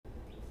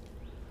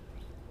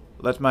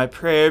Let my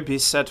prayer be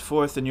set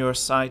forth in your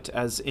sight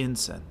as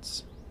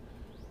incense,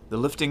 the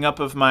lifting up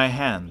of my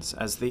hands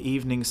as the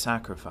evening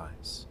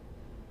sacrifice.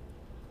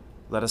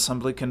 Let us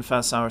humbly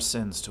confess our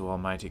sins to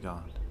Almighty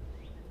God.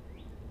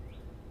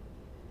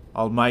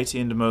 Almighty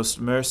and most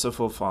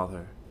merciful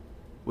Father,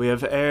 we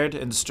have erred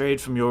and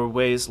strayed from your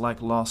ways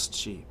like lost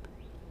sheep.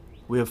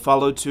 We have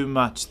followed too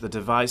much the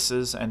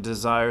devices and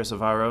desires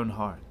of our own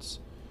hearts.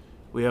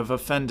 We have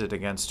offended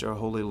against your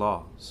holy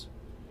laws.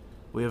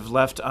 We have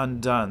left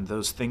undone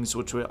those things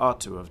which we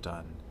ought to have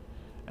done,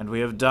 and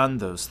we have done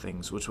those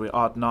things which we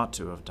ought not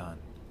to have done.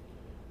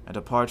 And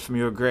apart from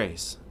your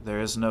grace, there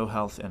is no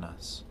health in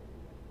us.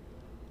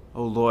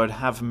 O Lord,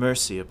 have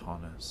mercy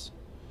upon us.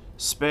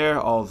 Spare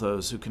all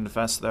those who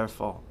confess their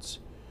faults.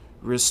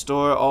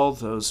 Restore all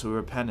those who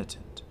are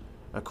penitent,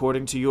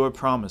 according to your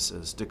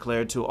promises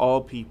declared to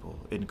all people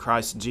in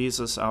Christ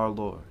Jesus our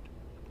Lord.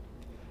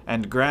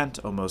 And grant,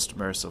 O most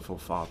merciful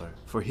Father,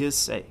 for his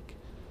sake,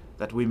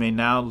 that we may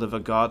now live a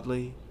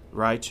godly,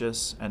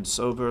 righteous, and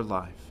sober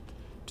life,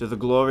 to the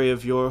glory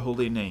of your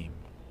holy name.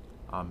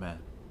 Amen.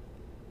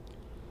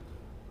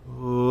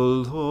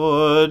 O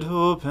Lord,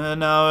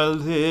 open our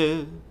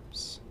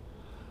lips,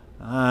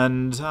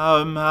 and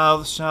our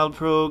mouth shall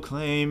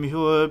proclaim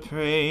your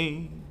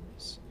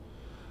praise.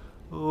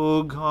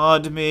 O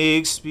God,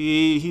 make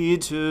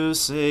speed to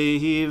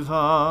save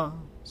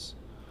us.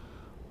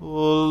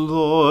 O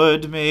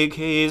Lord, make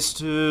haste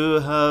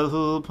to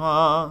help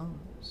us.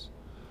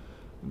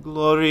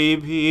 Glory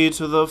be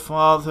to the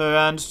Father,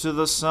 and to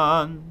the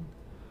Son,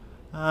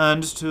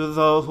 and to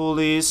the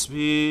Holy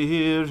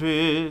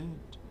Spirit,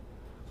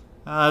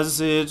 as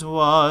it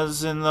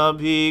was in the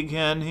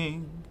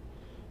beginning,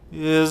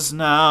 is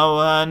now,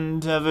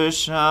 and ever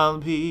shall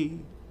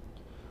be,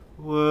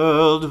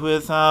 world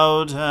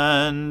without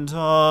end.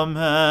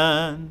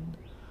 Amen.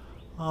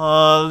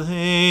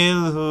 Alleluia.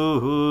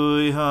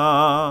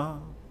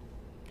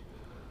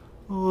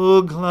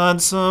 O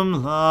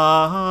gladsome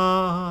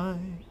light,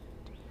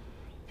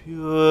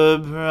 pure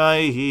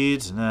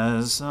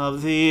brightness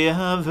of the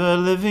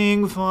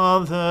ever-living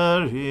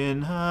Father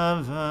in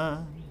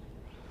heaven,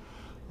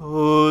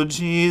 O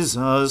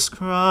Jesus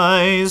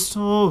Christ,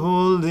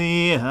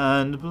 holy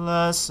and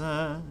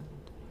blessed,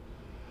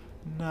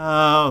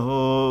 now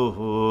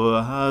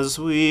as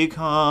we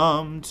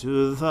come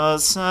to the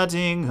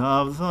setting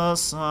of the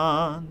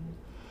sun,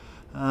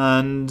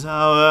 and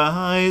our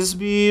eyes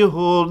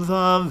behold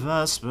the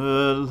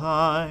vesper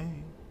light,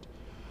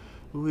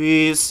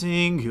 we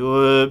sing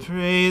your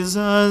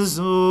praises,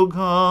 O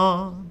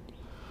God,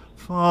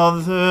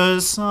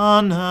 Father,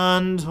 Son,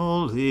 and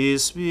Holy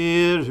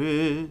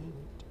Spirit.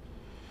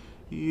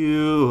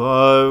 You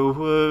are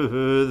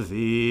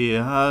worthy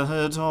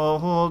at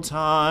all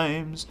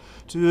times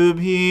to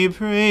be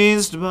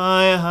praised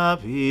by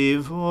happy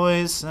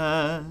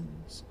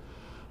voices,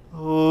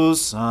 O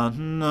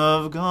Son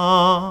of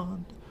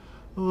God,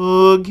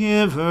 O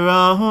Giver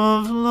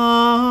of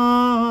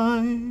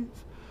life,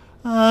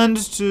 and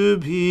to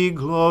be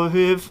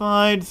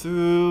glorified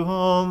through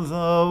all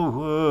the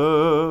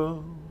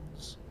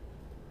worlds.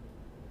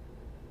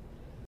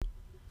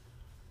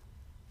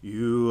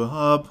 You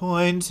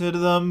appointed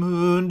the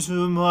moon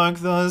to mark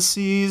the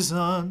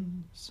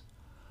seasons,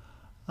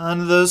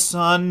 and the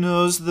sun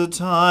knows the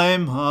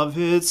time of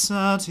its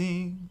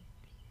setting.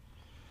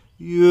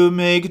 You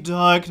make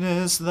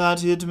darkness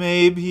that it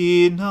may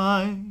be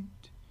night,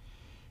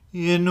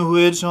 in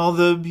which all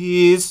the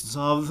beasts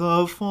of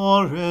the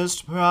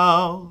forest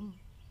prowl.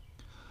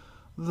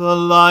 The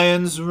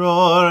lions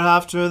roar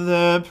after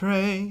their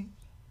prey,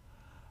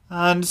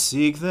 and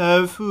seek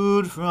their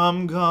food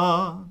from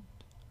God.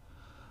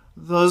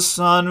 The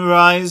sun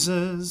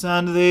rises,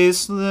 and they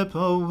slip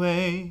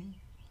away,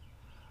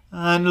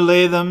 and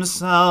lay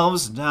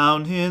themselves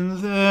down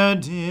in their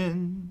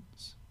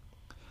dens.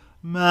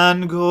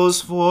 Man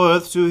goes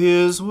forth to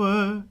his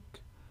work,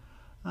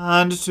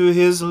 and to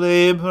his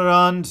labor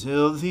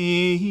until the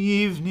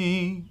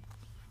evening.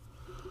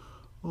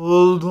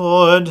 O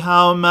Lord,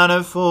 how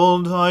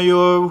manifold are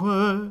your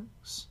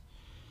works!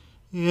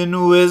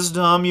 In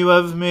wisdom you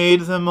have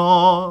made them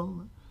all.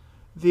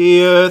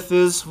 The earth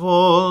is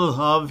full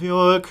of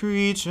your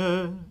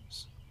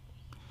creatures.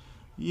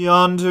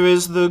 Yonder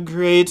is the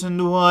great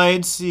and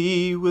wide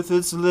sea, with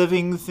its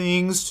living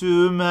things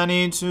too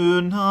many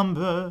to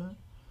number,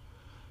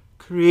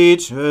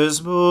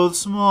 creatures both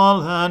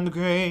small and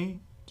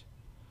great.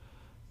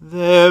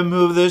 There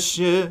move the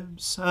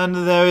ships,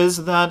 and there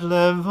is that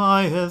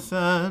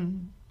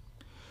Leviathan,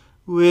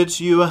 which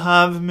you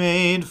have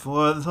made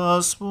for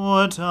the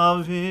sport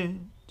of it.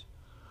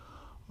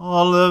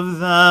 All of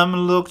them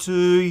look to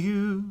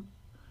you,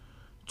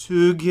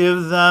 to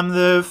give them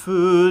their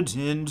food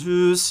in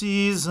due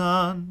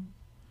season.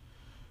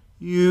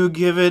 You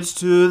give it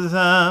to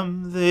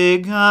them, they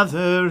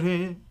gather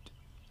it.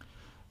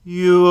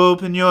 You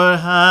open your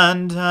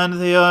hand, and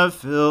they are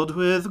filled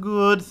with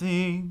good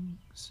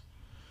things.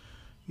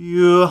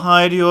 You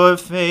hide your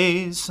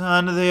face,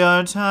 and they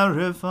are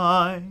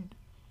terrified.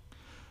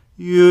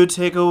 You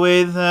take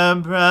away their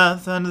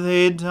breath, and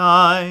they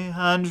die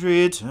and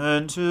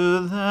return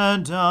to their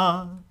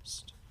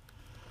dust.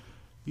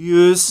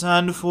 You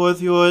send forth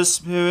your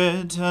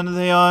Spirit, and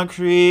they are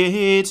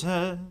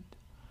created,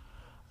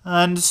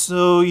 and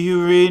so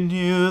you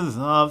renew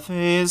the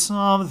face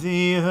of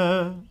the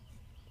earth.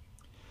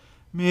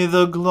 May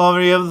the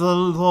glory of the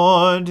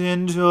Lord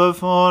endure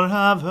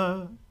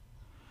forever.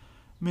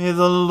 May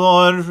the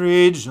Lord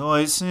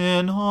rejoice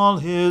in all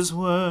his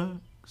works.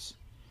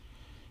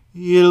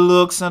 He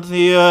looks at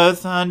the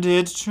earth, and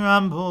it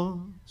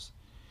trembles.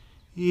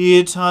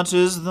 He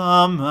touches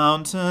the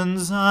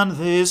mountains, and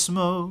they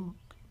smoke.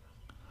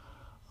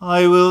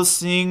 I will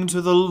sing to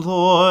the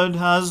Lord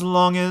as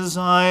long as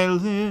I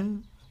live.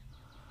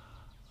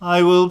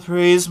 I will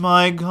praise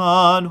my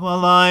God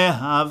while I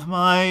have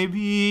my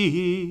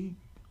being.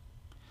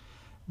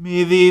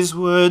 May these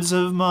words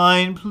of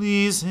mine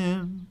please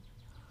him.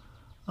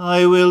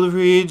 I will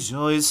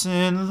rejoice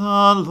in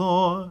the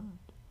Lord.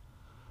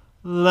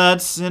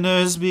 Let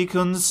sinners be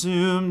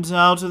consumed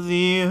out of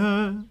the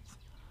earth,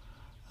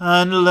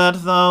 and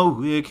let the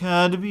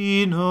wicked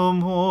be no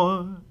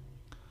more.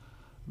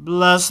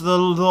 Bless the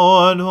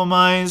Lord, O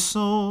my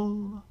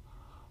soul.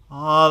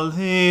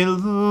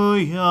 Alleluia.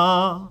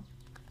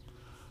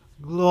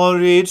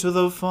 Glory to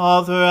the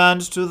Father, and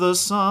to the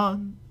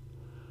Son,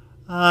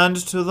 and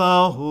to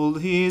the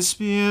Holy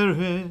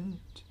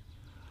Spirit,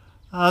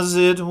 as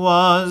it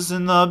was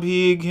in the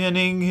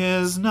beginning,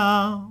 is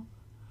now,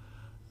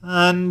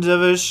 and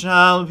ever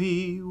shall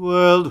be,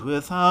 world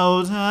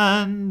without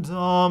end.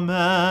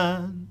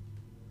 Amen.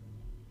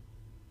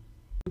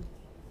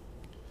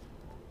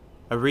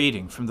 A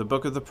reading from the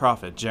book of the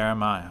prophet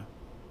Jeremiah.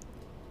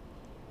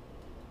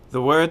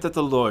 The word that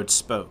the Lord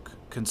spoke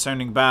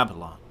concerning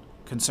Babylon,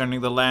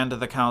 concerning the land of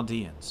the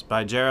Chaldeans,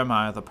 by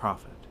Jeremiah the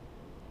prophet.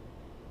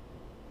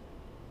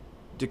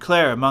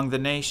 Declare among the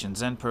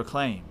nations and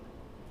proclaim.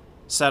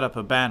 Set up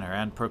a banner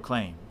and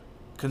proclaim.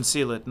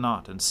 Conceal it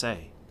not and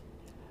say,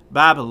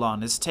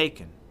 Babylon is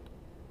taken.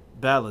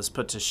 Bel is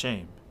put to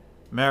shame.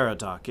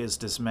 Merodach is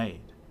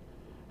dismayed.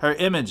 Her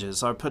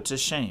images are put to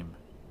shame.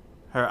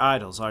 Her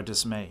idols are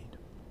dismayed.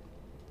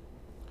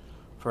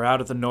 For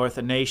out of the north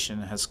a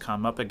nation has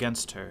come up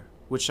against her,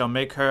 which shall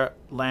make her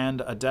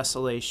land a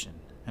desolation,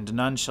 and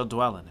none shall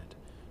dwell in it.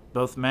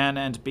 Both man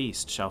and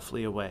beast shall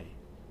flee away.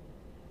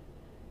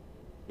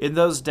 In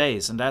those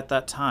days and at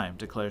that time,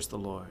 declares the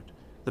Lord,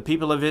 the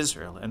people of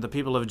Israel and the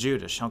people of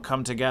Judah shall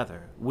come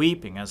together,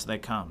 weeping as they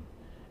come,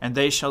 and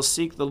they shall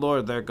seek the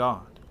Lord their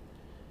God.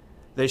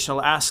 They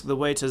shall ask the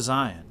way to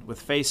Zion,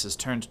 with faces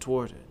turned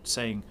toward it,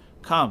 saying,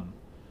 Come,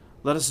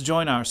 let us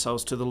join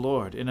ourselves to the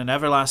Lord in an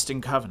everlasting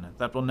covenant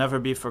that will never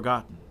be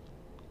forgotten.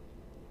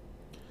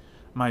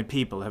 My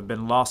people have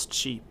been lost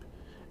sheep.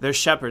 Their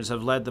shepherds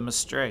have led them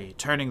astray,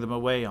 turning them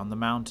away on the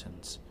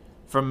mountains.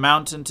 From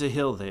mountain to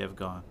hill they have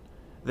gone.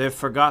 They have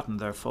forgotten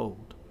their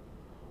fold.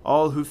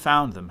 All who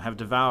found them have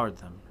devoured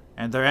them,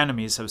 and their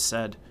enemies have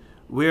said,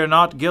 We are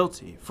not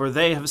guilty, for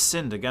they have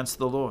sinned against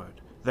the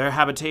Lord, their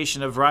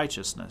habitation of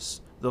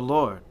righteousness, the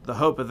Lord, the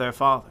hope of their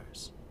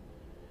fathers.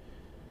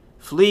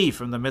 Flee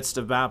from the midst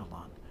of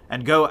Babylon,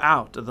 and go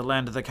out of the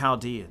land of the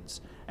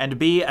Chaldeans, and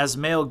be as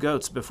male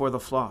goats before the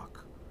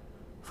flock.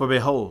 For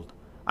behold,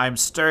 I am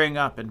stirring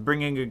up and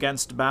bringing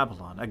against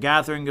Babylon a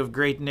gathering of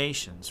great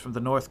nations from the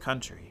north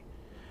country,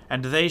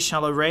 and they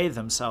shall array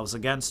themselves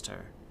against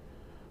her.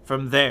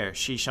 From there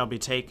she shall be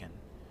taken.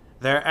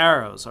 Their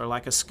arrows are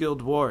like a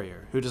skilled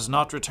warrior who does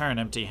not return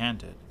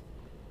empty-handed.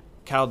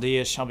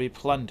 Chaldea shall be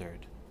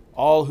plundered.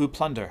 All who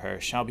plunder her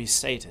shall be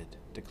sated,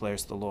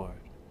 declares the Lord.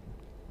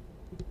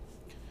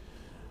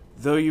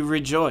 Though you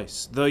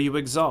rejoice, though you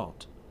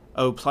exult,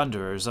 O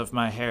plunderers of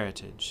my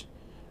heritage,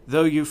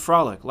 though you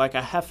frolic like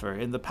a heifer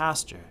in the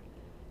pasture,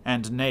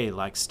 and neigh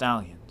like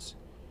stallions,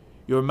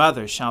 your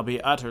mother shall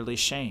be utterly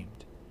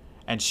shamed,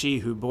 and she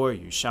who bore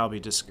you shall be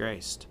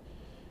disgraced.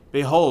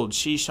 Behold,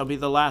 she shall be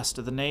the last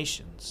of the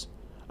nations,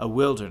 a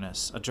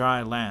wilderness, a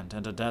dry land,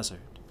 and a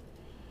desert.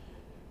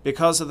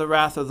 Because of the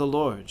wrath of the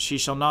Lord she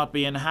shall not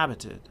be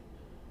inhabited,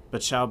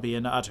 but shall be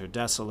in utter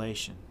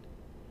desolation.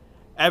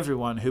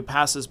 Everyone who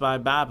passes by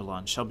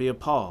Babylon shall be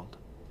appalled,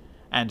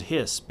 and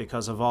hiss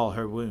because of all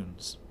her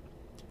wounds.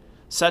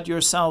 Set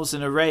yourselves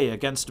in array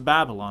against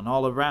Babylon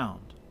all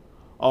around,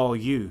 all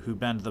you who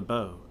bend the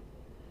bow.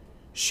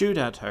 Shoot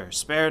at her,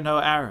 spare no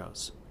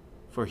arrows,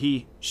 for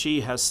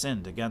she has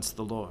sinned against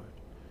the Lord.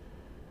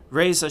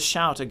 Raise a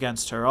shout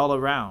against her all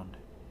around,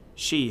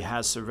 she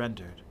has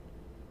surrendered.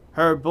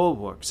 Her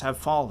bulwarks have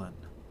fallen,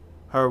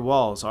 her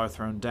walls are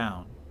thrown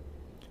down.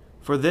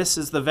 For this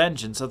is the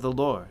vengeance of the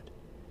Lord.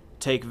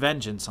 Take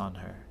vengeance on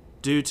her,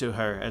 do to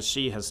her as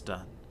she has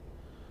done.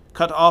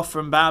 Cut off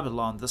from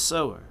Babylon the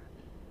sower,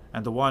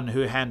 and the one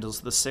who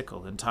handles the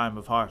sickle in time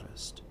of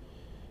harvest.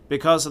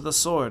 Because of the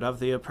sword of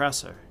the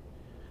oppressor,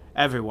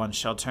 everyone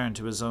shall turn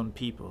to his own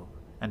people,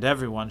 and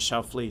everyone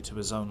shall flee to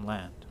his own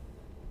land.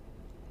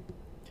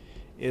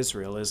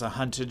 Israel is a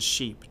hunted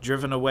sheep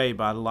driven away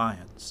by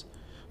lions.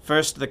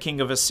 First the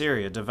king of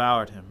Assyria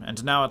devoured him,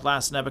 and now at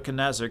last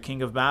Nebuchadnezzar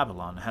king of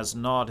Babylon has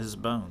gnawed his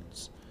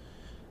bones.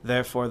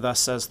 Therefore thus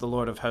says the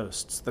Lord of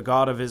hosts, the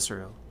God of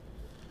Israel,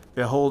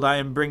 Behold, I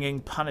am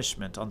bringing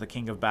punishment on the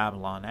king of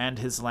Babylon and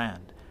his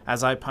land,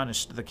 as I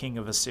punished the king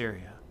of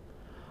Assyria.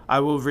 I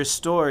will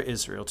restore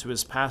Israel to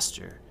his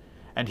pasture,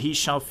 and he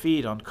shall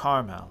feed on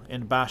Carmel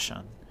in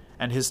Bashan,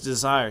 and his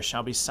desire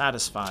shall be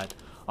satisfied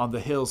on the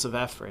hills of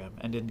Ephraim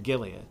and in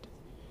Gilead.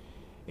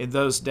 In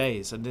those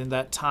days and in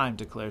that time,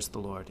 declares the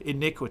Lord,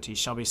 iniquity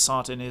shall be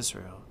sought in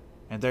Israel,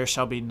 and there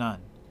shall be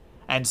none,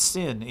 and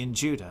sin in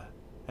Judah,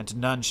 and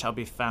none shall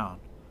be found.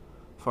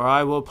 For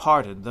I will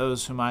pardon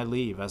those whom I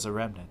leave as a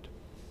remnant.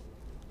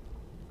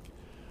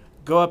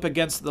 Go up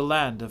against the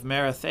land of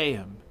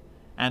Merathaim,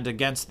 and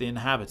against the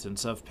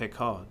inhabitants of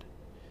Pekod.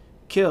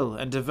 Kill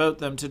and devote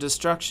them to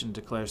destruction,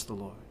 declares the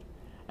Lord,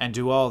 and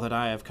do all that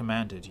I have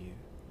commanded you.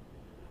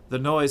 The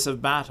noise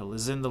of battle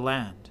is in the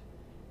land,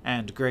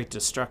 and great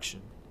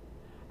destruction.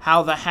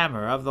 How the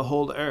hammer of the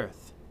whole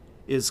earth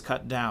is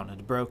cut down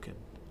and broken.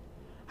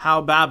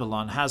 How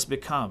Babylon has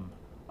become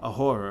a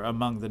horror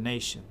among the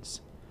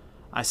nations.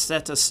 I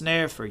set a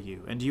snare for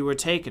you, and you were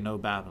taken, O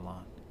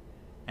Babylon,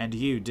 and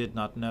you did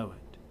not know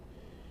it.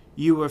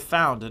 You were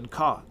found and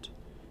caught,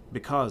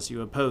 because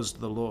you opposed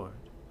the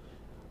Lord.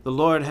 The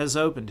Lord has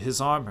opened his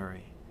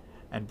armory,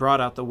 and brought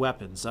out the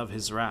weapons of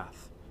his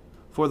wrath.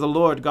 For the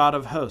Lord God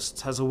of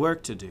hosts has a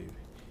work to do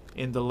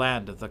in the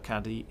land of the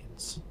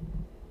Chaldeans.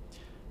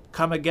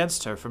 Come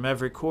against her from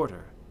every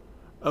quarter,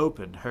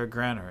 open her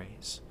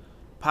granaries,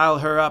 pile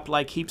her up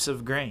like heaps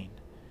of grain,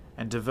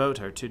 and devote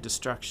her to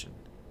destruction.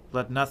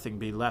 Let nothing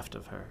be left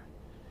of her.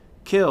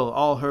 Kill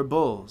all her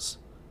bulls,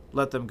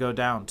 let them go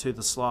down to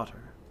the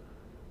slaughter.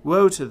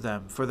 Woe to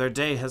them, for their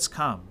day has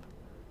come,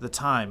 the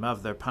time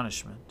of their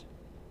punishment.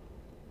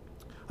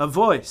 A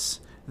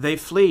voice, they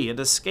flee and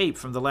escape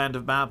from the land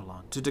of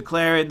Babylon, to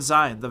declare in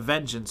Zion the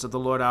vengeance of the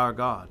Lord our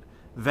God,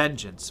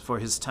 vengeance for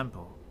his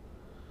temple.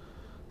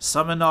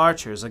 Summon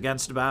archers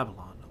against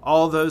Babylon,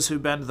 all those who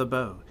bend the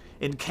bow.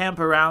 Encamp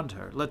around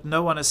her, let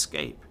no one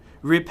escape.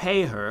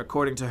 Repay her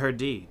according to her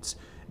deeds.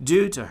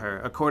 Do to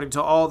her according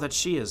to all that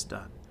she has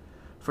done.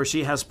 For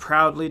she has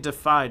proudly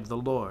defied the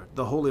Lord,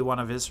 the Holy One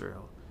of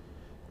Israel.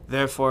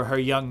 Therefore her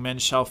young men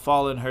shall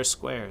fall in her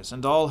squares,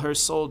 and all her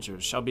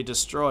soldiers shall be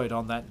destroyed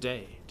on that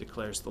day,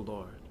 declares the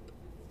Lord.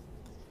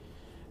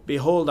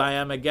 Behold, I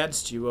am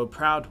against you, O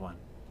proud one,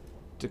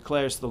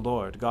 declares the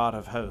Lord, God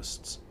of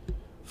hosts.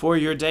 For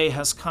your day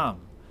has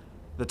come,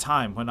 the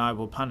time when I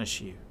will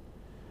punish you.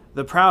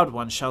 The proud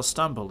one shall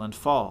stumble and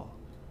fall,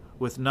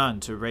 with none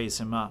to raise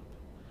him up.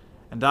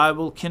 And I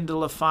will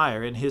kindle a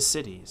fire in his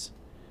cities,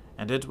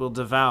 and it will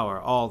devour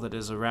all that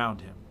is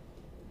around him.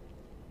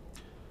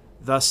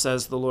 Thus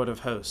says the Lord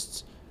of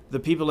hosts, the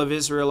people of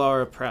Israel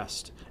are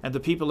oppressed, and the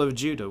people of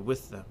Judah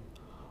with them.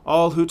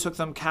 All who took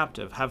them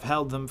captive have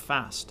held them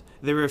fast.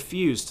 They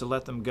refuse to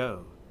let them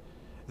go.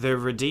 Their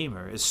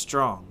Redeemer is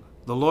strong.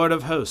 The Lord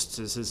of hosts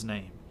is his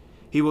name.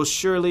 He will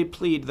surely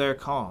plead their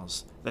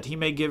cause, that he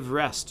may give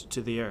rest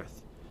to the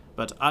earth,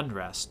 but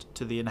unrest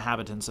to the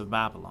inhabitants of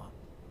Babylon.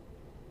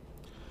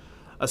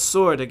 A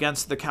sword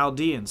against the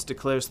Chaldeans,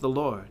 declares the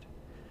Lord,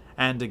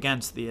 and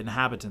against the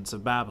inhabitants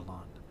of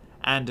Babylon,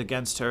 and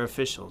against her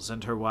officials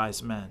and her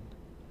wise men.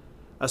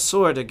 A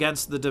sword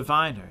against the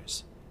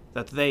diviners,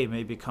 that they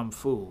may become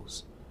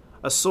fools.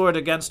 A sword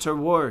against her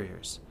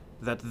warriors,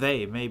 that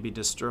they may be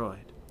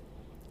destroyed.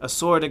 A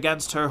sword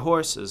against her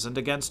horses and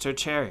against her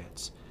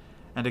chariots,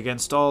 and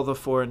against all the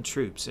foreign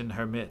troops in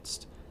her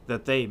midst,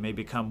 that they may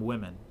become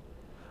women.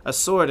 A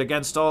sword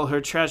against all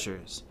her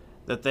treasures,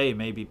 that they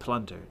may be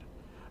plundered.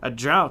 A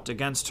drought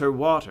against her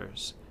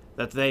waters,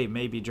 that they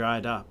may be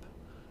dried up.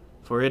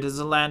 For it is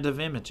a land of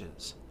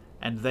images,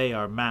 and they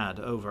are mad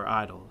over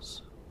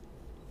idols.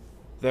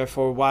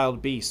 Therefore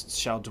wild beasts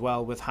shall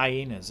dwell with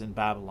hyenas in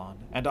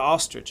Babylon, and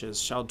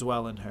ostriches shall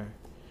dwell in her.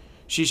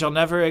 She shall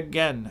never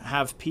again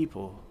have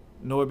people,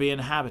 nor be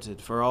inhabited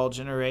for all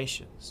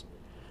generations.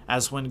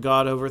 As when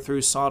God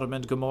overthrew Sodom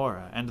and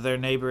Gomorrah and their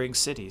neighboring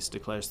cities,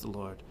 declares the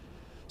Lord,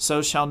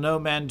 so shall no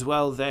man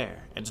dwell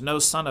there, and no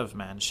son of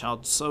man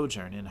shall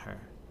sojourn in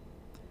her.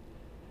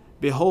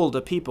 Behold,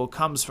 a people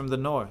comes from the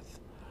north,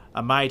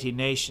 a mighty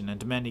nation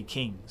and many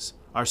kings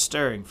are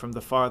stirring from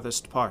the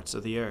farthest parts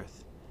of the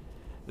earth.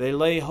 They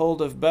lay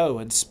hold of bow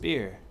and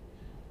spear.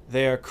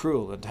 They are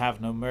cruel and have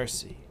no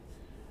mercy.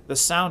 The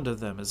sound of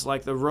them is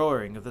like the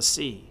roaring of the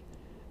sea.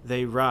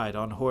 They ride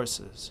on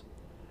horses.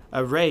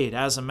 Arrayed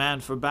as a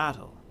man for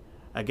battle,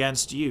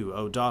 against you,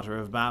 O daughter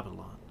of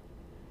Babylon.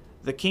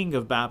 The king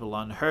of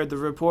Babylon heard the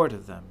report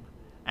of them,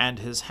 and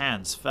his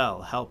hands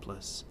fell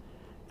helpless.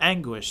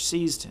 Anguish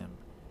seized him,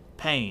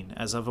 pain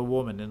as of a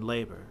woman in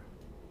labor.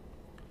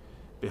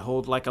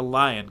 Behold, like a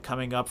lion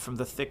coming up from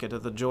the thicket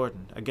of the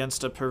Jordan,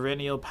 against a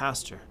perennial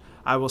pasture,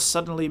 I will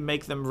suddenly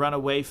make them run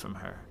away from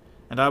her,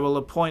 and I will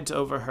appoint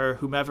over her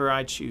whomever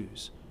I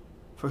choose.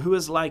 For who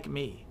is like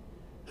me?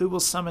 Who will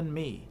summon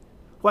me?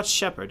 What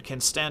shepherd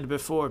can stand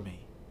before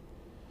me?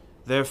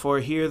 Therefore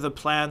hear the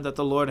plan that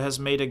the Lord has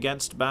made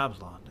against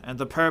Babylon, and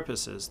the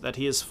purposes that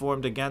he has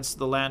formed against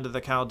the land of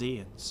the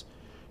Chaldeans.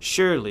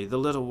 Surely the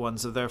little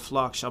ones of their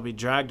flock shall be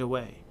dragged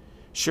away.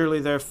 Surely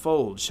their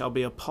folds shall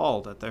be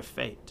appalled at their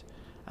fate.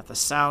 At the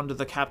sound of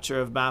the capture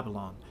of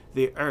Babylon,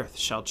 the earth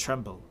shall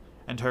tremble,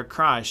 and her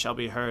cry shall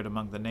be heard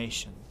among the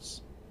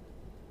nations.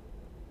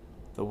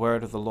 The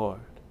word of the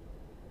Lord.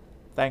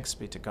 Thanks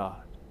be to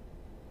God.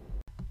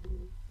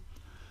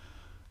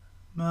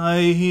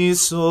 My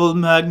soul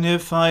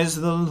magnifies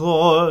the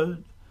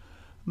Lord.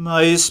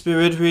 My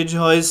spirit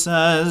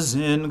rejoices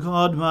in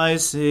God my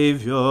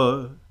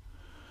Saviour.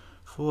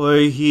 For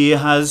he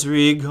has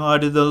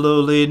regarded the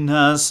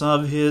lowliness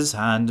of his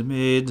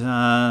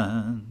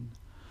handmaiden.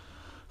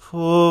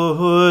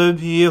 For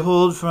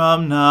behold,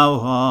 from now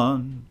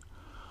on,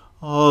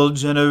 all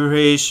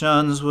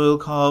generations will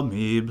call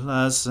me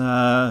blessed.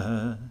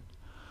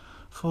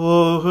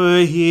 For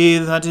he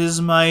that is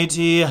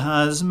mighty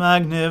has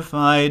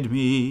magnified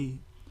me,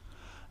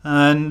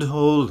 and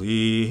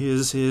holy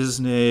is his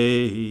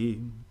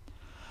name.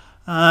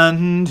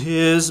 And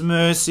his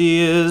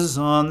mercy is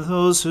on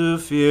those who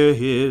fear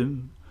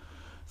him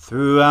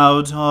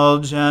throughout all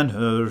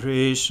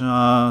generations.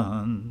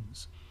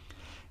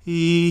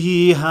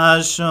 He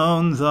has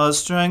shown the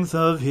strength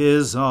of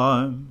his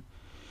arm.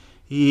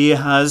 He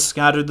has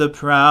scattered the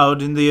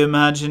proud in the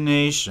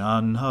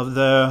imagination of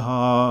their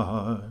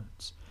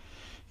hearts.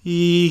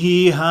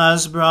 He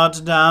has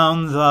brought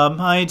down the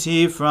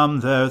mighty from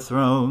their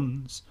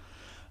thrones,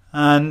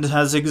 and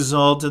has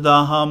exalted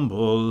the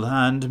humble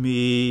and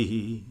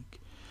meek.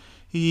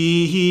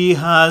 He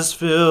has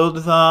filled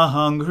the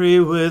hungry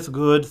with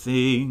good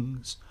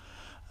things,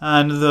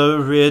 and the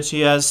rich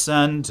he has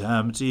sent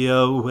empty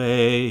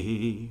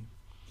away.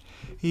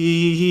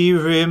 He,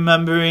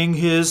 remembering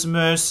his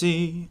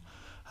mercy,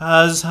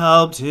 has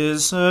helped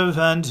his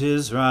servant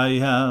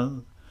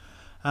Israel,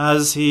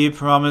 as he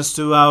promised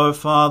to our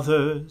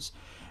fathers,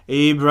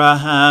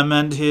 Abraham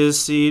and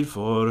his seed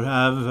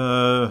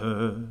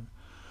forever.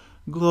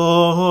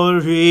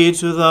 Glory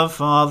to the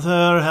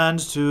Father, and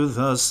to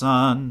the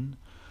Son,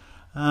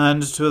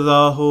 and to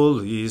the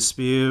Holy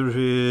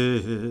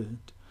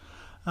Spirit,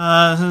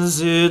 as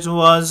it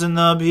was in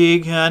the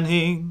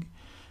beginning,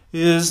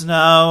 is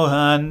now,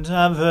 and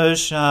ever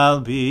shall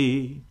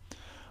be,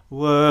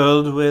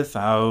 world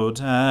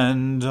without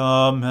end.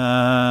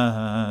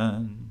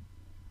 Amen.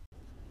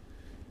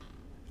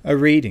 A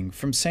reading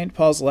from St.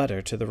 Paul's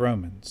letter to the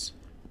Romans.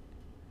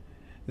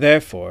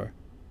 Therefore,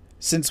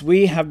 since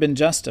we have been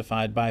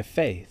justified by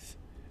faith,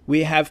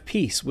 we have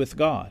peace with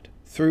God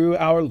through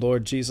our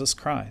Lord Jesus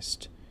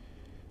Christ.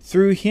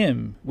 Through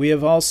him we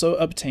have also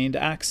obtained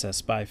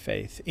access by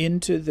faith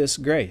into this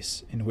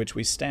grace in which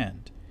we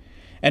stand,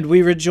 and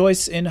we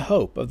rejoice in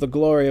hope of the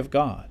glory of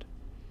God.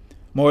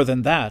 More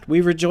than that,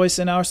 we rejoice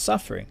in our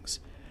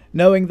sufferings,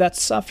 knowing that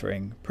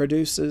suffering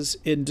produces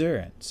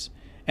endurance,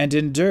 and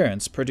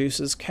endurance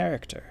produces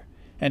character,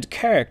 and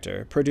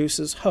character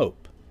produces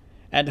hope.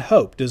 And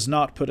hope does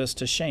not put us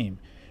to shame,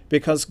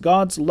 because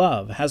God's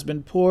love has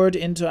been poured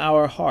into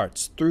our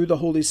hearts through the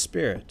Holy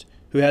Spirit,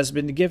 who has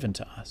been given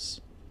to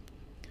us.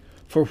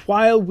 For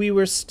while we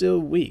were still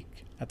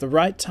weak, at the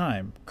right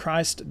time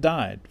Christ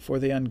died for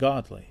the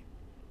ungodly.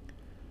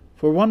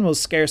 For one will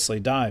scarcely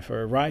die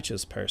for a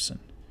righteous person,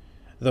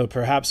 though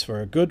perhaps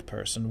for a good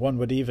person one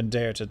would even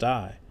dare to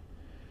die.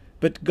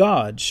 But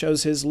God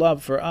shows his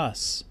love for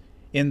us,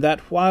 in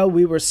that while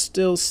we were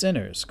still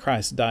sinners,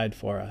 Christ died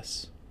for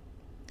us.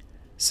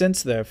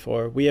 Since,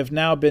 therefore, we have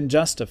now been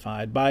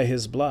justified by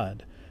his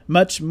blood,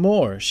 much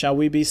more shall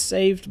we be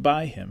saved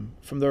by him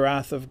from the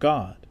wrath of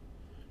God.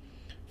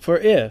 For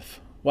if,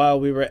 while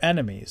we were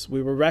enemies,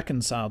 we were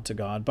reconciled to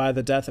God by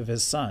the death of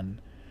his Son,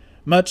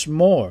 much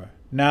more,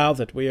 now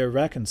that we are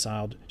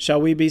reconciled,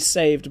 shall we be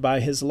saved by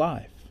his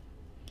life.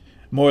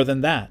 More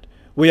than that,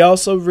 we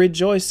also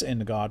rejoice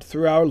in God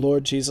through our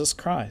Lord Jesus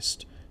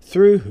Christ,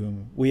 through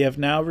whom we have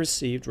now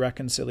received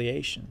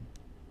reconciliation.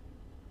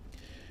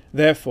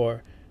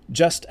 Therefore,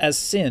 just as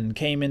sin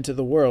came into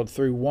the world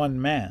through one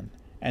man,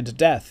 and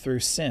death through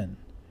sin,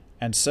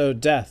 and so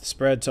death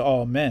spread to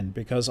all men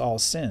because all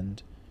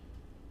sinned.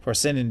 For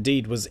sin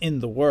indeed was in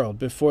the world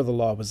before the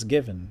law was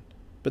given,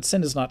 but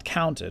sin is not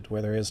counted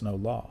where there is no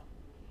law.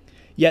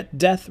 Yet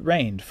death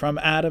reigned from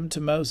Adam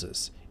to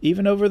Moses,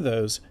 even over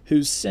those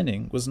whose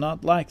sinning was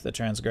not like the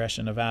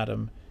transgression of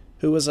Adam,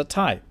 who was a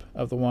type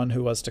of the one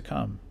who was to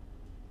come.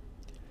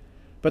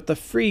 But the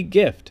free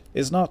gift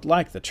is not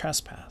like the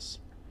trespass.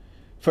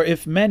 For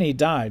if many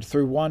died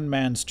through one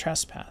man's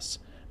trespass,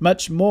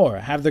 much more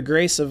have the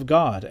grace of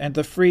God and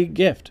the free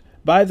gift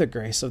by the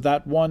grace of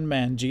that one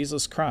man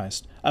Jesus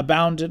Christ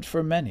abounded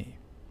for many.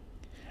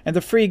 And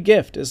the free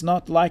gift is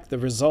not like the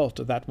result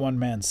of that one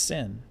man's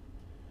sin.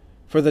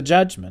 For the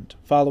judgment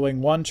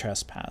following one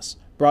trespass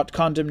brought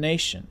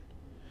condemnation,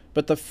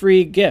 but the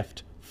free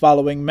gift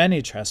following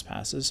many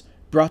trespasses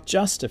brought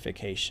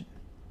justification.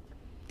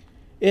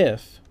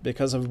 If,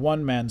 because of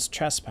one man's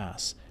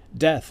trespass,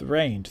 death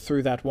reigned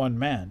through that one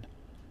man,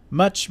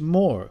 much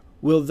more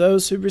will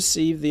those who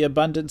receive the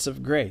abundance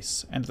of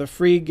grace and the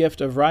free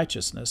gift of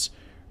righteousness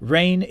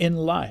reign in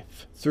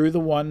life through the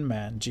one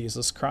man,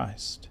 Jesus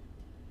Christ.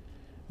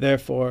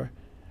 Therefore,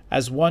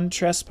 as one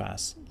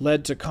trespass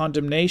led to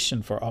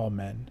condemnation for all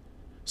men,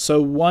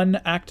 so one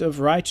act of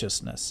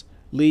righteousness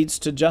leads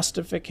to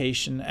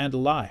justification and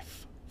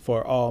life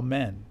for all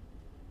men.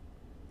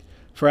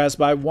 For as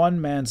by one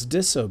man's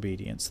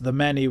disobedience the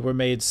many were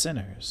made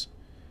sinners,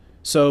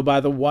 so by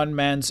the one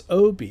man's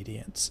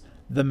obedience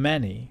the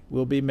many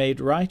will be made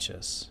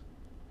righteous.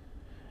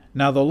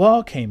 Now the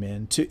law came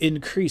in to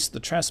increase the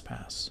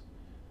trespass,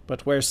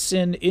 but where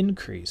sin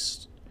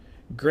increased,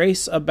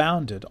 grace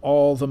abounded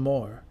all the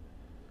more,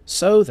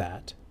 so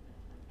that,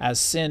 as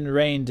sin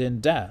reigned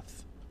in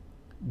death,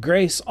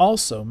 grace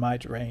also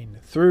might reign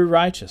through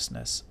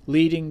righteousness,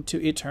 leading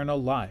to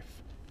eternal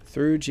life,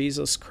 through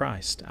Jesus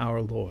Christ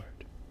our Lord.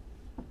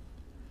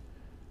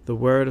 The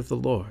word of the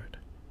Lord.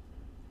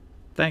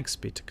 Thanks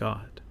be to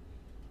God.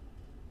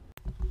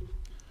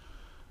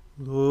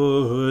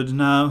 Lord,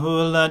 now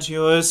let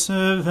your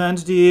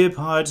servant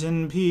depart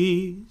in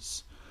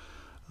peace,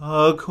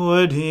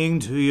 according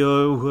to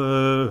your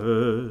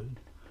word.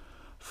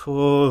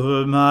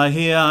 For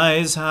my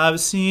eyes have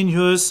seen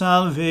your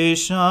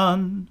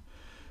salvation,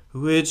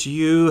 which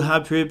you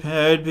have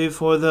prepared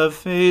before the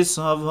face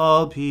of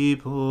all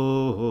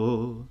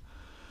people,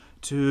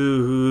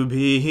 to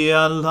be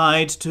a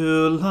light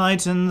to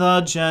lighten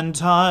the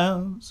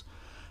Gentiles,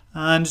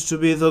 and to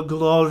be the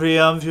glory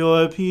of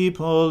your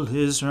people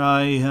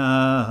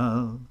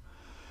Israel.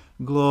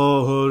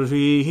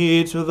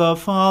 Glory to the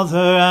Father,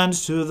 and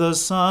to the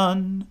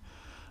Son,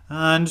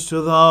 and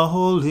to the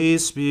Holy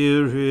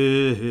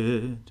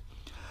Spirit,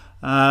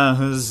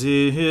 as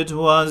it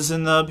was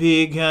in the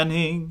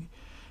beginning,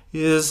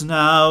 is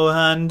now,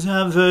 and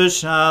ever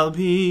shall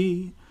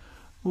be,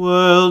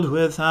 world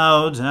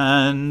without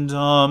end.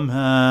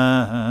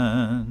 Amen.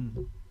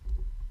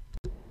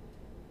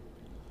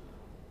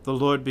 The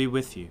Lord be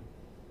with you.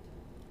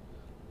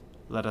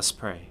 Let us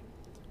pray.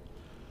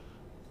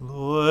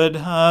 Lord,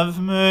 have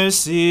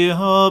mercy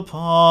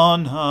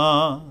upon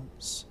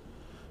us.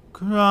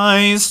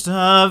 Christ,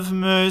 have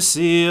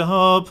mercy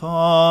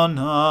upon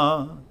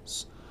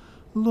us.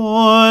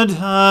 Lord,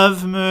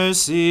 have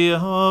mercy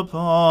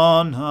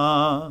upon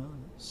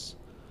us.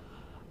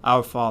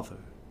 Our Father,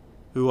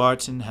 who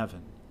art in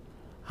heaven,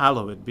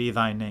 hallowed be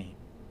thy name.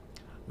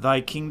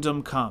 Thy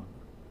kingdom come,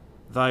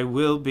 thy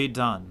will be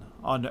done,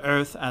 on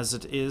earth as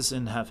it is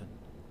in heaven.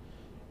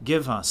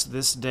 Give us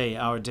this day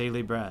our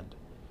daily bread,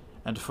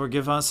 and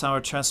forgive us our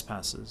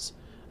trespasses,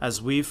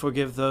 as we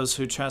forgive those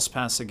who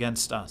trespass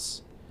against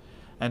us.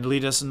 And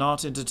lead us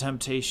not into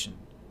temptation,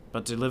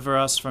 but deliver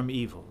us from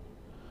evil.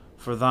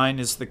 For thine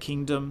is the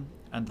kingdom,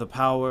 and the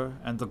power,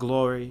 and the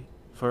glory,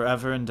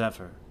 forever and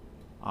ever.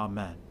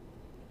 Amen.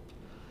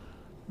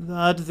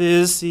 That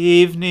this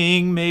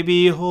evening may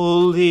be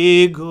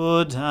holy,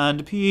 good,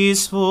 and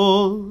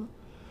peaceful,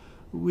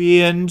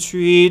 we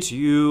entreat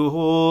you,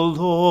 O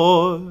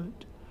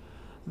Lord,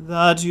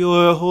 that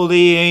your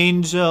holy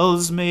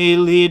angels may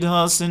lead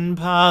us in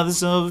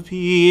paths of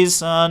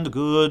peace and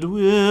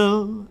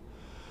goodwill.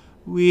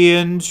 We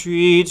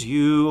entreat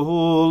you,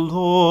 O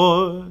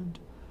Lord,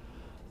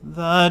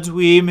 that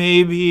we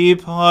may be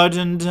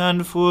pardoned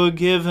and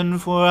forgiven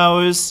for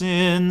our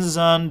sins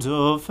and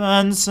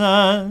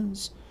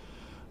offenses.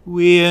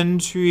 We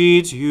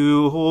entreat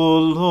you, O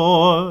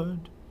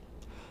Lord,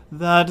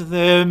 that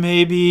there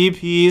may be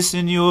peace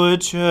in your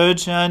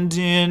church and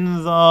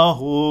in the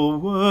whole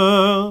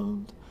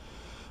world.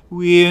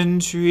 We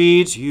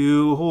entreat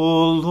you,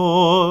 O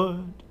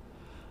Lord,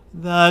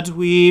 that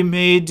we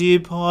may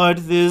depart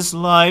this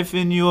life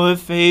in your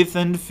faith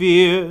and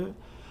fear,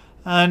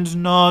 and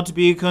not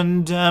be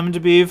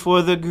condemned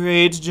before the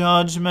great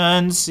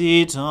judgment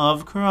seat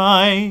of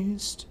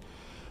Christ.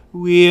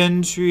 We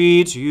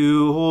entreat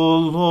you, O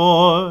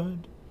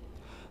Lord,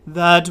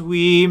 that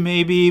we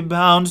may be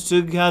bound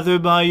together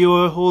by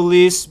your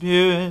Holy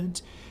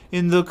Spirit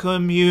in the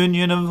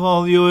communion of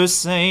all your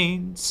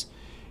saints,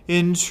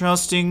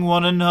 entrusting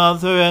one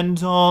another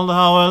and all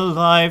our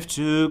life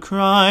to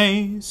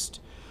Christ.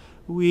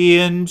 We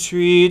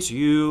entreat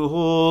you,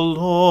 O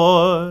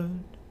Lord.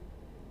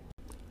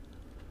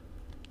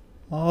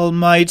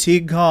 Almighty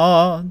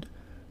God,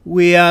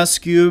 we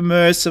ask you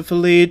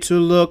mercifully to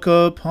look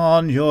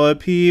upon your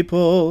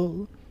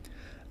people,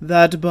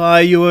 that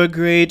by your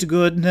great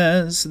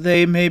goodness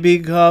they may be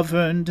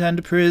governed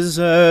and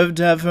preserved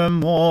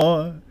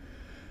evermore,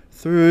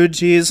 through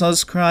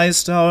Jesus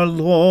Christ our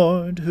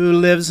Lord, who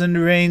lives and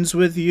reigns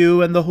with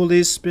you and the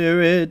Holy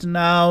Spirit,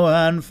 now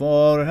and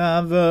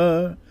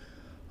forever.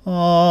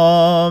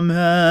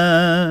 Amen.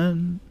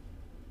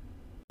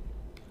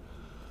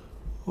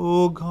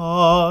 O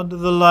God,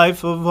 the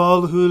life of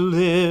all who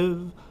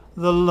live,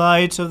 the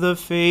light of the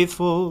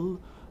faithful,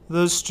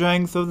 the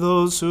strength of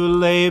those who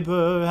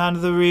labor, and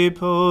the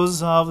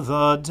repose of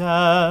the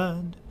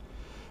dead,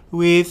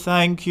 we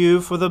thank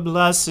you for the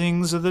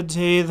blessings of the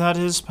day that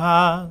is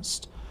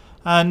past,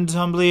 and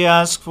humbly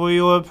ask for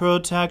your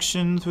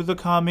protection through the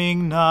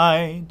coming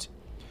night.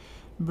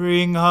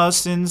 Bring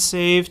us in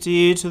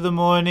safety to the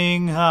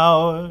morning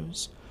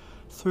hours,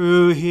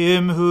 through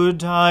him who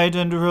died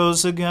and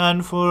rose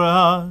again for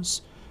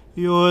us,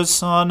 your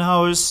Son,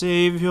 our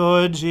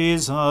Saviour,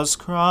 Jesus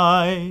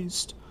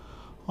Christ.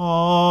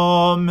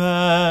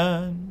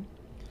 Amen.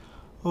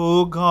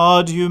 O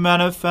God, you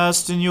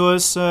manifest in your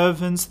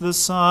servants the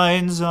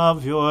signs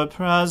of your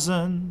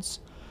presence.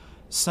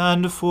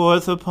 Send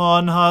forth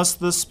upon us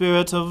the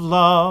Spirit of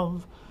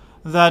love,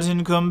 that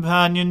in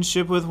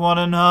companionship with one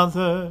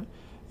another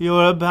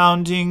your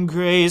abounding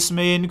grace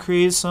may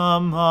increase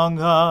among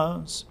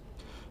us.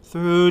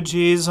 Through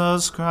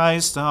Jesus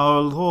Christ our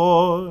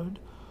Lord.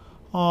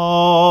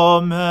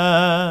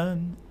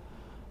 Amen.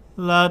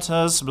 Let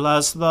us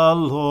bless the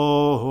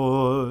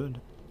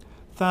Lord.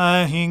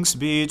 Thanks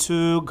be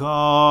to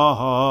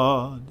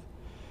God.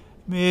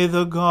 May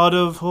the God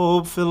of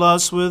hope fill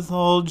us with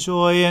all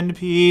joy and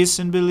peace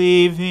in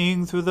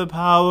believing through the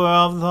power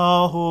of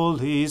the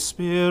Holy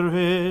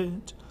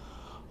Spirit.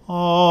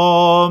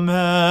 Amen.